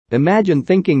Imagine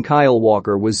thinking Kyle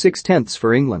Walker was 6/10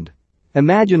 for England.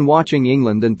 Imagine watching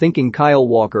England and thinking Kyle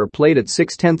Walker played at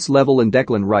 6/10 level and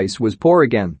Declan Rice was poor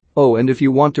again. Oh, and if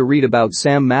you want to read about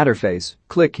Sam Matterface,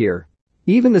 click here.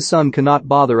 Even the sun cannot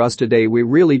bother us today. We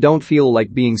really don't feel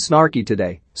like being snarky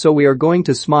today, so we are going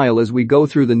to smile as we go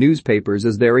through the newspapers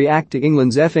as they react to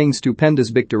England's effing stupendous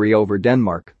victory over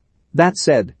Denmark. That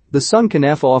said, the Sun can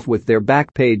F off with their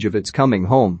back page of It's Coming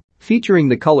Home, featuring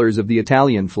the colors of the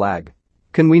Italian flag.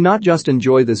 Can we not just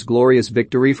enjoy this glorious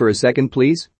victory for a second,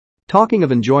 please? Talking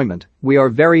of enjoyment, we are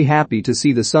very happy to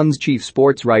see the Sun's chief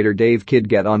sports writer Dave Kidd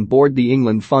get on board the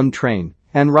England fun train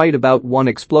and write about one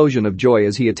explosion of joy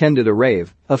as he attended a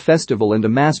rave, a festival and a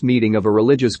mass meeting of a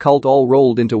religious cult all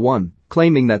rolled into one,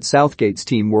 claiming that Southgate's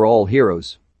team were all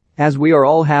heroes. As we are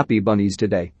all happy bunnies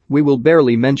today, we will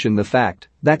barely mention the fact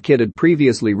that Kidd had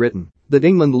previously written that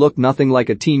England looked nothing like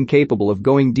a team capable of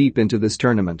going deep into this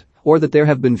tournament, or that there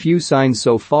have been few signs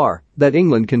so far that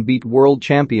England can beat world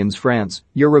champions France,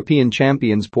 European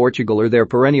champions Portugal or their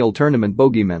perennial tournament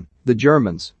bogeymen, the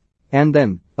Germans. And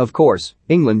then, of course,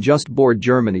 England just bored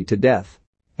Germany to death.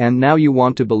 And now you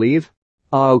want to believe?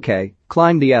 Okay,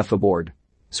 climb the F aboard.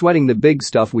 Sweating the big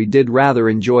stuff. We did rather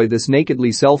enjoy this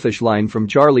nakedly selfish line from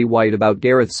Charlie White about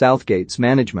Gareth Southgate's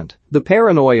management. The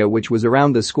paranoia which was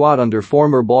around the squad under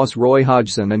former boss Roy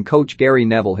Hodgson and coach Gary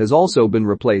Neville has also been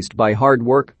replaced by hard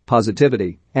work,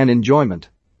 positivity, and enjoyment.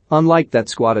 Unlike that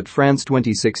squad at France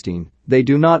 2016, they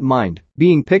do not mind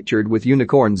being pictured with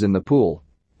unicorns in the pool.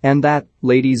 And that,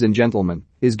 ladies and gentlemen,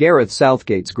 is Gareth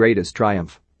Southgate's greatest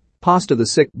triumph. Pasta the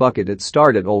sick bucket. It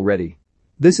started already.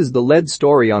 This is the lead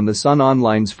story on the Sun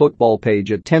Online's football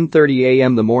page at 10:30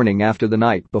 a.m. the morning after the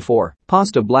night before.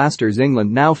 Pasta blasters.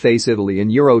 England now face Italy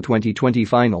in Euro 2020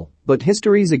 final, but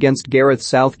history's against Gareth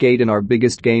Southgate in our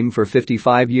biggest game for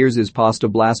 55 years is Pasta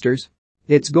blasters.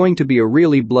 It's going to be a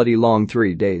really bloody long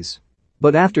 3 days.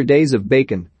 But after days of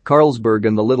bacon, Carlsberg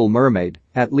and the Little Mermaid,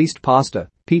 at least pasta,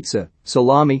 pizza,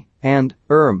 salami, and,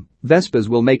 Vespas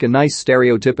will make a nice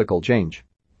stereotypical change.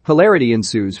 Hilarity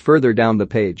ensues further down the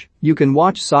page. You can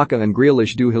watch Saka and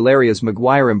Grealish do hilarious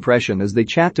Maguire impression as they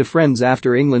chat to friends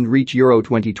after England reach Euro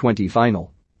 2020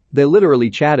 final. They literally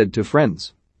chatted to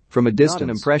friends. From a distance. Not an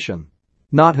impression.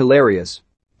 Not hilarious.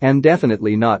 And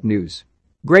definitely not news.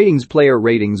 Player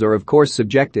ratings are of course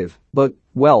subjective, but,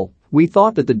 well, we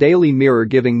thought that the Daily Mirror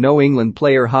giving no England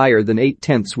player higher than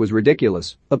 8/10 was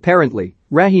ridiculous. Apparently,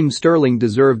 Raheem Sterling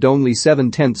deserved only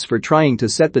 7/10 for trying to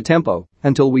set the tempo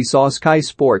until we saw Sky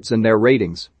Sports and their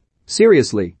ratings.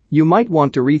 Seriously, you might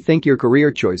want to rethink your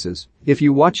career choices if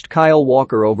you watched Kyle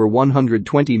Walker over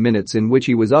 120 minutes in which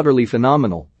he was utterly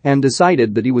phenomenal and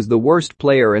decided that he was the worst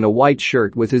player in a white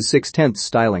shirt with his 6/10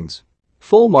 stylings.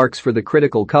 Full marks for the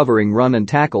critical covering run and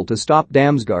tackle to stop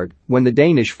Damsgaard when the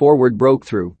Danish forward broke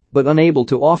through, but unable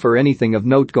to offer anything of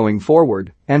note going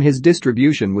forward, and his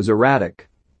distribution was erratic.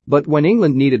 But when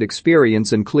England needed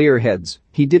experience and clear heads,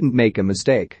 he didn't make a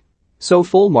mistake. So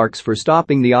full marks for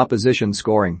stopping the opposition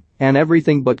scoring, and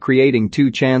everything but creating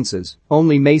 2 chances.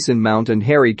 Only Mason Mount and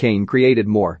Harry Kane created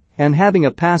more, and having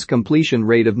a pass completion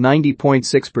rate of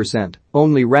 90.6%,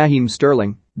 only Raheem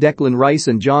Sterling, Declan Rice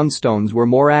and John Stones were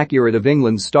more accurate of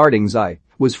England's startings.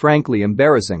 Was frankly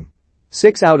embarrassing.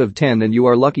 6 out of 10 and you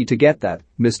are lucky to get that,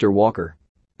 Mr. Walker.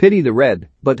 Pity the red,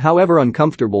 but however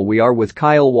uncomfortable we are with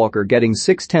Kyle Walker getting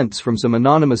 6/10 from some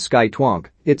anonymous Sky twonk,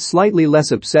 it's slightly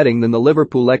less upsetting than the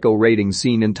Liverpool Echo ratings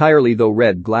seen entirely through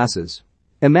red glasses.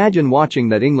 Imagine watching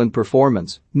that England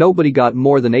performance, nobody got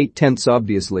more than 8/10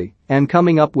 obviously, and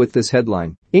coming up with this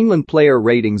headline, England player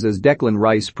ratings as Declan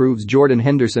Rice proves Jordan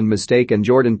Henderson mistake and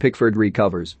Jordan Pickford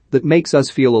recovers, that makes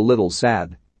us feel a little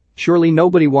sad. Surely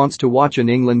nobody wants to watch an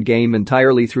England game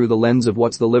entirely through the lens of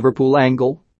what's the Liverpool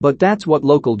angle, but that's what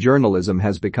local journalism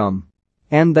has become.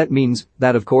 And that means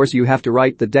that of course you have to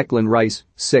write that Declan Rice,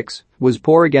 6, was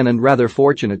poor again and rather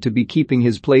fortunate to be keeping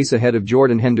his place ahead of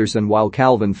Jordan Henderson while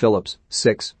Calvin Phillips,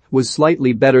 6, was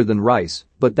slightly better than Rice,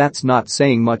 but that's not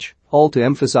saying much, all to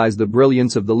emphasize the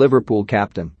brilliance of the Liverpool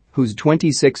captain, whose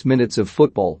 26 minutes of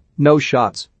football, no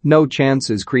shots, no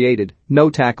chances created, no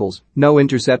tackles, no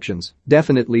interceptions,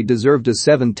 definitely deserved a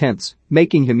 7/10,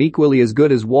 making him equally as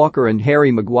good as Walker and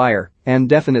Harry Maguire, and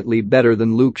definitely better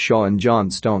than Luke Shaw and John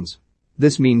Stones.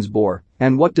 This means bore,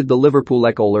 and what did the Liverpool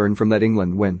Echo learn from that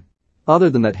England win? Other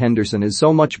than that Henderson is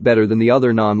so much better than the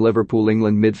other non-Liverpool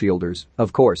England midfielders,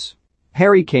 of course.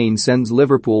 Harry Kane sends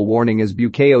Liverpool warning as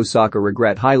Bukayo Saka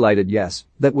regret highlighted. Yes,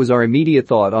 that was our immediate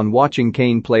thought on watching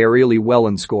Kane play really well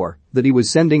and score, that he was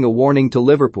sending a warning to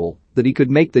Liverpool, that he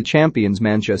could make the champions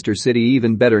Manchester City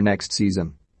even better next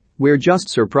season. We're just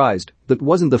surprised, that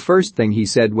wasn't the first thing he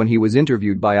said when he was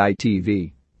interviewed by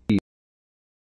ITV.